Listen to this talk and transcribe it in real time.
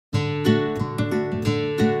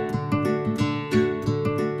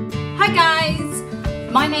Hi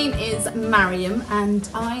guys, my name is Mariam and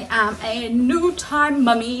I am a new time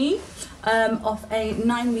mummy of a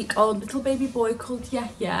 9-week-old little baby boy called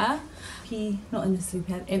Yahya. He, not in the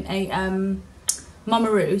sleepy head, in a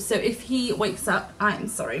Mamaroo. So if he wakes up, I'm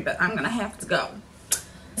sorry, but I'm gonna have to go.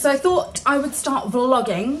 So I thought I would start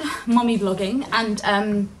vlogging, mommy vlogging,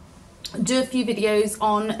 and do a few videos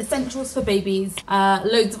on essentials for babies,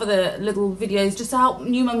 loads of other little videos just to help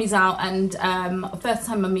new mummies out and first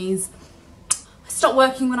time mummies. I stopped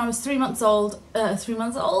working when I was 3 months old. 3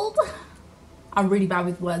 months old? I'm really bad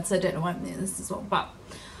with words, so I don't know why I'm doing this as well, but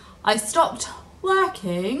I stopped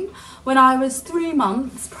working when I was 3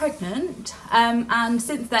 months pregnant, and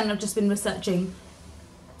since then I've just been researching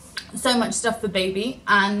so much stuff for baby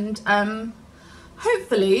and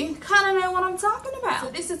hopefully kind of know what I'm talking about.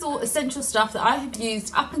 So this is all essential stuff that I have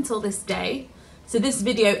used up until this day. So this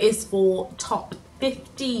video is for top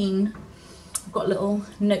 15. I've got a little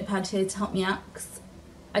notepad here to help me out because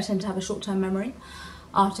I tend to have a short-term memory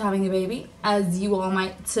after having a baby, as you all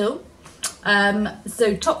might too.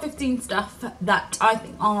 So top 15 stuff that I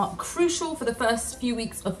think are crucial for the first few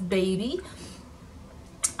weeks of baby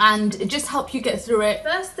and just help you get through it.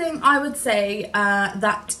 First thing I would say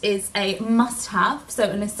that is a must-have, so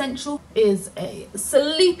an essential, is a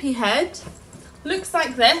sleepy head. Looks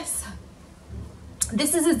like this.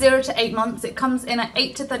 This is a 0 to 8 months. It comes in at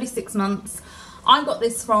 8 to 36 months. I got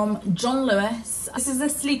this from John Lewis. This is a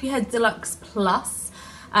Sleepy Head Deluxe Plus.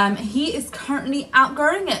 He is currently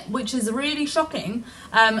outgrowing it, which is really shocking.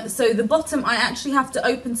 So the bottom I actually have to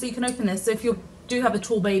open, so you can open this. So if you do have a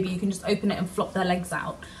tall baby, you can just open it and flop their legs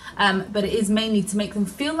out. But it is mainly to make them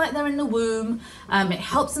feel like they're in the womb. It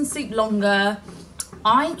helps them sleep longer.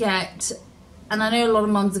 I get, and I know a lot of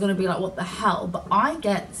mums are going to be like, what the hell? But I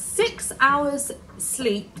get 6 hours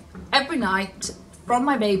sleep every night from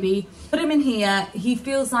my baby. Put him in here. He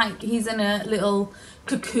feels like he's in a little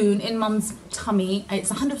cocoon in mum's tummy.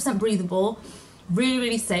 It's 100% breathable, really,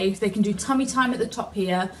 really safe. They can do tummy time at the top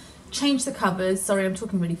here, change the covers. Sorry, I'm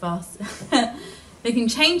talking really fast. They can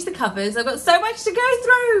change the covers. I've got so much to go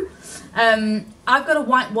through. I've got a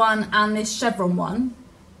white one and this chevron one,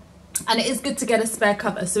 and it is good to get a spare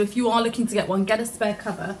cover. So if you are looking to get one, get a spare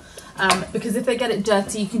cover, because if they get it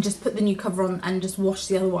dirty, you can just put the new cover on and just wash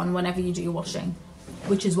the other one whenever you do your washing,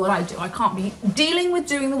 which is what I do. I can't be dealing with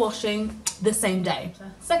doing the washing the same day.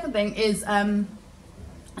 Second thing is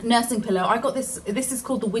nursing pillow. I got this. This is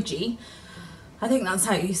called the Widgie. I think that's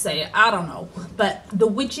how you say it. I don't know. But the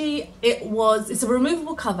Widgie, it's a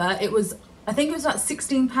removable cover. It was, I think it was about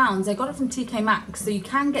 £16. I got it from TK Maxx. So you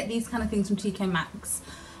can get these kind of things from TK Maxx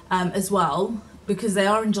as well, because they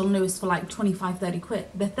are in John Lewis for like 25, 30 quid.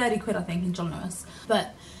 They're 30 quid, I think, in John Lewis.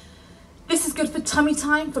 But this is good for tummy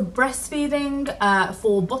time, for breastfeeding,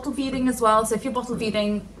 for bottle feeding as well. So if you're bottle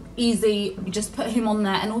feeding, easy, you just put him on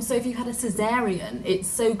there. And also if you've had a cesarean, it's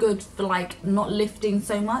so good for like not lifting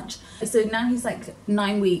so much. So now he's like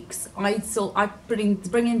 9 weeks. I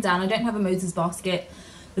bring him down. I don't have a Moses basket.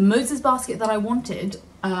 The Moses basket that I wanted,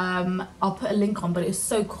 I'll put a link on, but it was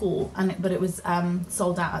so cool, but it was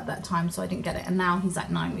sold out at that time, so I didn't get it. And now he's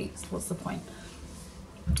at 9 weeks. What's the point?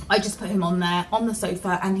 I just put him on there on the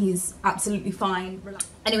sofa and he's absolutely fine.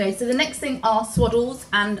 Anyway, so the next thing are swaddles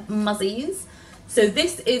and muzzies. So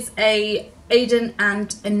this is a Aiden and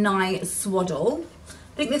Anai swaddle.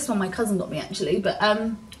 I think this one my cousin got me actually, but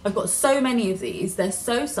I've got so many of these. They're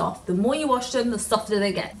so soft. The more you wash them, the softer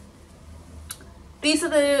they get. These are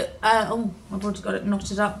the, oh, I've already got it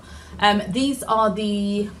knotted up. These are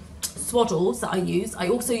the swaddles that I use. I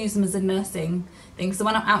also use them as a nursing thing. So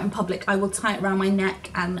when I'm out in public, I will tie it around my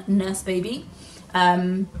neck and nurse baby.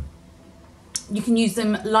 You can use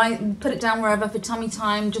them, put it down wherever for tummy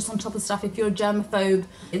time, just on top of stuff. If you're a germaphobe,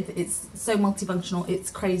 it's so multifunctional, it's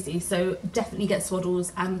crazy. So definitely get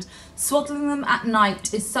swaddles, and swaddling them at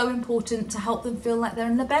night is so important to help them feel like they're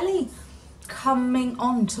in the belly. Coming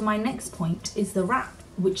on to my next point is the wrap,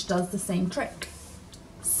 which does the same trick.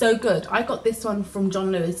 So good. I got this one from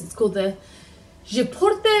John Lewis. It's called the Je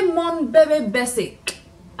Porte Mon Bébé Basic.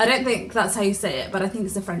 I don't think that's how you say it, but I think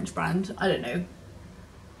it's a French brand. I don't know.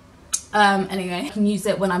 Anyway, I can use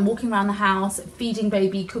it when I'm walking around the house, feeding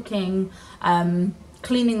baby, cooking,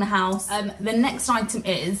 cleaning the house. The next item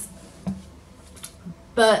is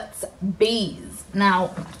Burt's Bees.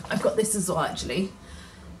 Now, I've got this as well actually.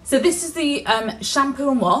 So this is the shampoo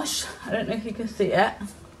and wash. I don't know if you can see it.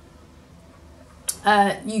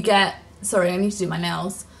 You get, sorry, I need to do my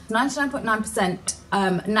nails.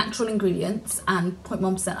 99.9% natural ingredients and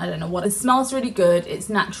 0.1%, I don't know what. It smells really good, it's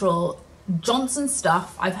natural. Johnson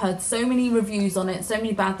stuff, I've heard so many reviews on it, so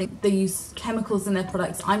many bad things. They use chemicals in their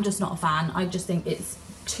products. I'm just not a fan. I just think it's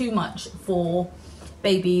too much for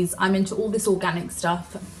babies. I'm into all this organic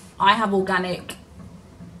stuff. I have organic.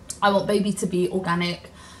 I want baby to be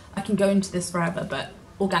organic. I can go into this forever, but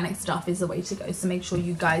organic stuff is the way to go. So make sure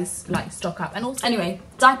you guys like stock up. And also, anyway,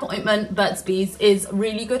 diaper ointment, Burt's Bees, is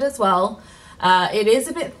really good as well. It is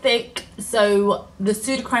a bit thick, so the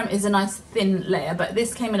Sudocrem is a nice thin layer, but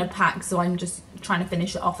this came in a pack, so I'm just trying to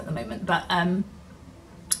finish it off at the moment. But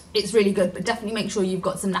it's really good, but definitely make sure you've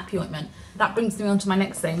got some nappy ointment. That brings me on to my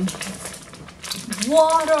next thing.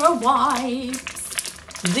 Water wipes.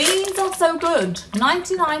 These are so good.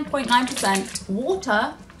 99.9%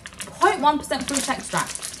 water, 0.1% fruit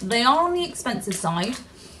extract. They are on the expensive side.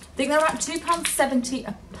 I think they're about £2.70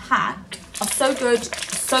 a pack. Are so good,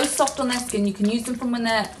 so soft on their skin. You can use them from when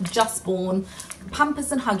they're just born.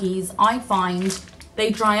 Pampers and Huggies, I find they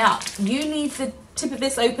dry up. You leave the tip of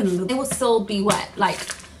this open a little, it will still be wet. Like,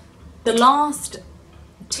 the last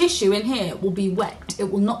tissue in here will be wet.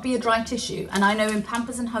 It will not be a dry tissue. And I know in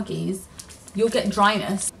Pampers and Huggies, you'll get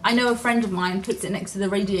dryness. I know a friend of mine puts it next to the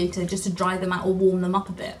radiator just to dry them out or warm them up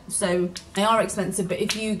a bit. So they are expensive, but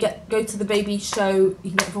if you go to the baby show, you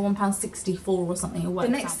can get it for £1.64 or something. The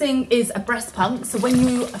next thing is a breast pump. So when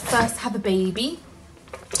you first have a baby,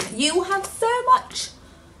 you will have so much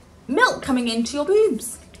milk coming into your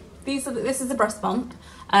boobs. This is a breast pump.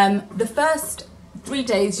 The first 3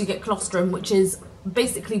 days you get colostrum, which is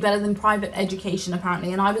basically better than private education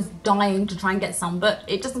apparently, and I was dying to try and get some, but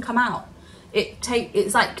it doesn't come out.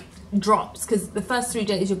 It's like drops, because the first 3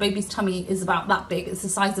 days your baby's tummy is about that big. It's the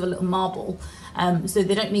size of a little marble, so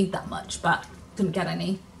they don't need that much, but couldn't get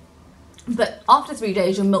any. But after 3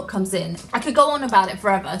 days your milk comes in. I could go on about it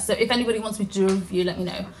forever, so if anybody wants me to do a review, let me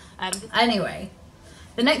know. Anyway,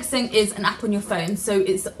 the next thing is an app on your phone. So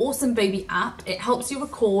it's the Awesome Baby app. It helps you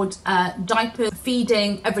record diaper,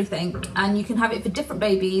 feeding, everything, and you can have it for different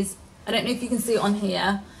babies. I don't know if you can see it on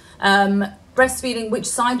here. Breastfeeding, which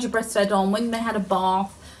side you breastfed on, when they had a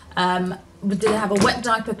bath, did they have a wet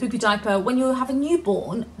diaper, poopy diaper. When you have a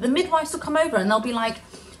newborn, the midwives will come over and they'll be like,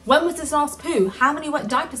 when was this last poo? How many wet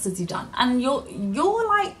diapers has he done? And you're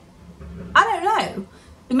like, I don't know.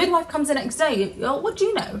 The midwife comes the next day, what do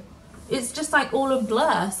you know? It's just like all a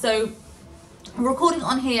blur. So recording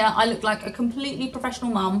on here, I look like a completely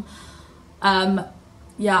professional mum.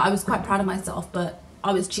 Yeah, I was quite proud of myself, but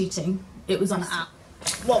I was cheating. It was on an app.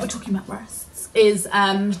 What we're talking about breasts is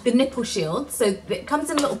the nipple shield. So it comes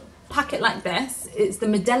in a little packet like this. It's the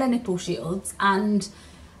Medela nipple shields, and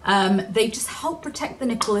they just help protect the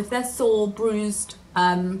nipple if they're sore, bruised,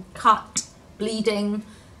 cut, bleeding.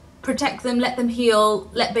 Protect them, let them heal,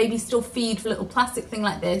 let babies still feed with a little plastic thing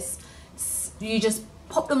like this. You just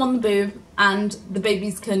pop them on the boob and the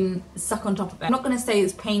babies can suck on top of it. I'm not going to say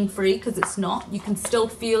it's pain-free, because it's not. You can still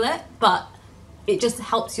feel it, but it just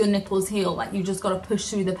helps your nipples heal. Like, you just got to push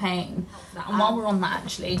through the pain. And while we're on that,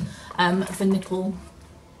 actually, for nipple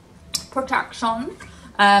protection,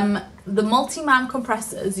 the multi-man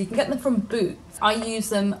compressors, you can get them from Boots. I use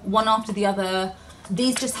them one after the other.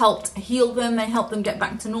 These just helped heal them. They help them get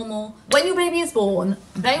back to normal. When your baby is born,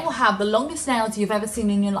 they will have the longest nails you've ever seen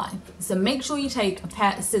in your life. So make sure you take a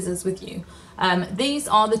pair of scissors with you. These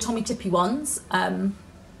are the Tommee Tippee ones. I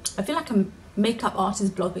feel like a makeup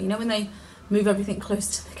artist blogger, you know, when they move everything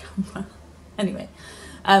close to the camera. Anyway,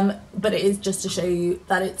 but it is just to show you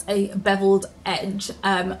that it's a beveled edge.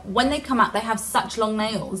 When they come out, they have such long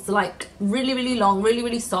nails. They're like really, really long, really,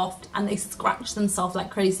 really soft, and they scratch themselves like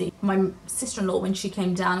crazy. My sister-in-law, when she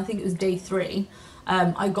came down, I think it was day 3,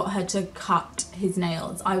 I got her to cut his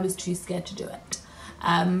nails. I was too scared to do it.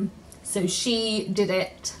 So she did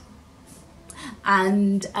it,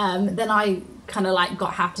 and then I kind of like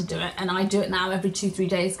got how to do it, and I do it now every 2-3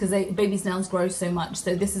 days because baby's nails grow so much.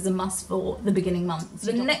 So this is a must for the beginning months.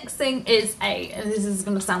 The next thing is and this is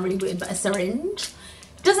going to sound really weird, but a syringe.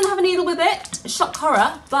 It doesn't have a needle with it, shock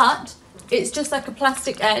horror, but it's just like a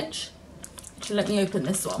plastic edge. Actually, let me open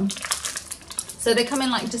this one. So they come in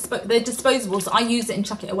like they're disposable, so I use it and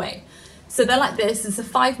chuck it away. So they're like this. It's a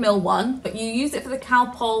 5ml one, but you use it for the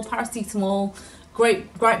Calpol, paracetamol,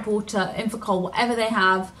 gripe water, Infocol, whatever they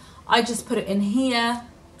have. I just put it in here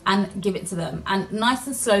and give it to them, and nice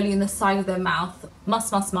and slowly in the side of their mouth.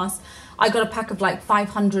 Must. I got a pack of like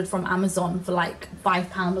 500 from Amazon for like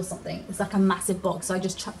 £5 or something. It's like a massive box, so I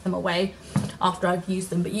just chuck them away after I've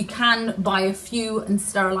used them. But you can buy a few and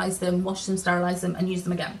sterilize them, wash them, sterilize them, and use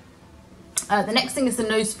them again. The next thing is the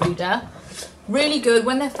nose feeder. Really good.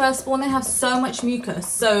 When they're first born, they have so much mucus.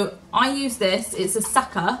 So I use this. It's a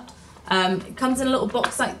sucker. It comes in a little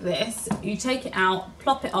box like this. You take it out,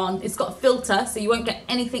 plop it on. It's got a filter, so you won't get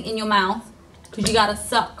anything in your mouth because you gotta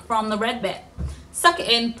suck from the red bit. suck it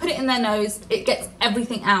in, put it in their nose, it gets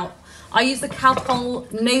everything out. I use the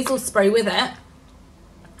Calpol nasal spray with it,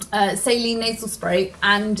 saline nasal spray,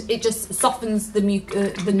 and it just softens the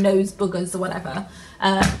nose boogers or whatever.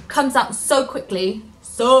 Comes out so quickly,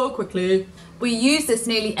 so quickly. We use this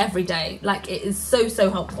nearly every day. Like, it is so,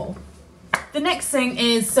 so helpful. The next thing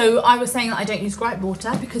is, so I was saying that I don't use gripe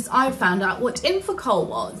water because I found out what Infocol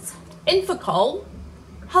was. Infocol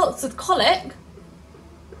helps with colic,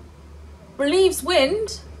 relieves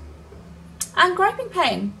wind, and griping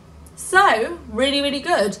pain. So, really, really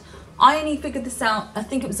good. I only figured this out, I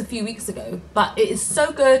think it was a few weeks ago, but it is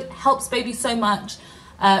so good, helps baby so much,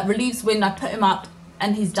 relieves wind. I put him up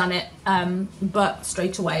and he's done it, but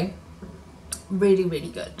straight away. Really, really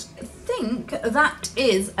good. I think that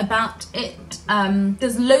is about it.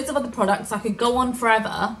 There's loads of other products. I could go on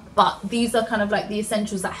forever, but these are kind of like the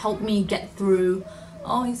essentials that help me get through.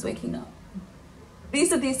 Oh, he's waking up.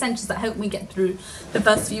 These are the essentials that help me get through the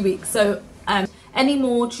first few weeks. So any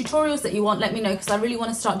more tutorials that you want, let me know, because I really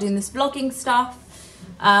want to start doing this vlogging stuff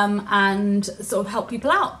and sort of help people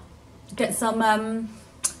out, get some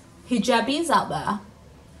hijabis out there.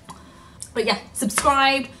 But yeah,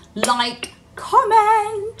 subscribe, like,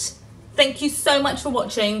 comment. Thank you so much for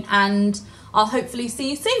watching, and I'll hopefully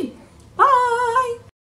see you soon.